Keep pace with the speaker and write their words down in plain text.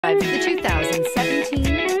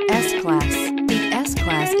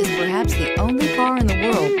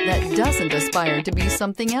doesn't aspire to be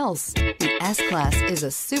something else? The S-Class is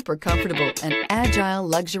a super comfortable and agile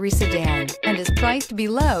luxury sedan and is priced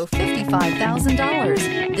below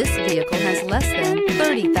 $55,000. This vehicle has less than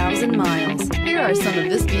 30,000 miles. Here are some of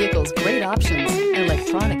this vehicle's great options: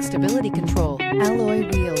 electronic stability control, alloy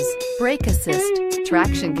wheels, brake assist,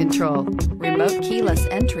 traction control, remote keyless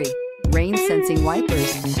entry, rain sensing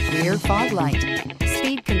wipers, rear fog light,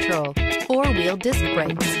 speed control, four-wheel disc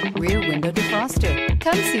brakes, rear window defroster.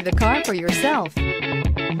 Come see the car for yourself.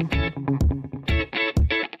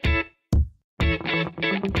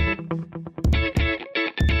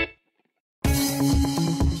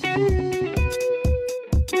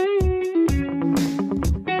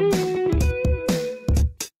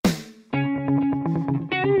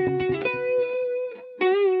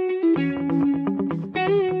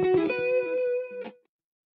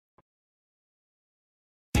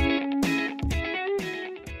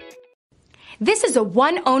 This is a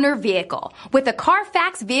one-owner vehicle with a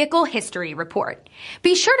Carfax Vehicle History Report.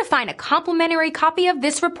 Be sure to find a complimentary copy of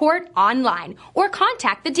this report online or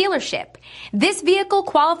contact the dealership. This vehicle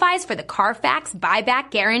qualifies for the Carfax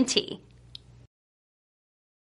Buyback Guarantee.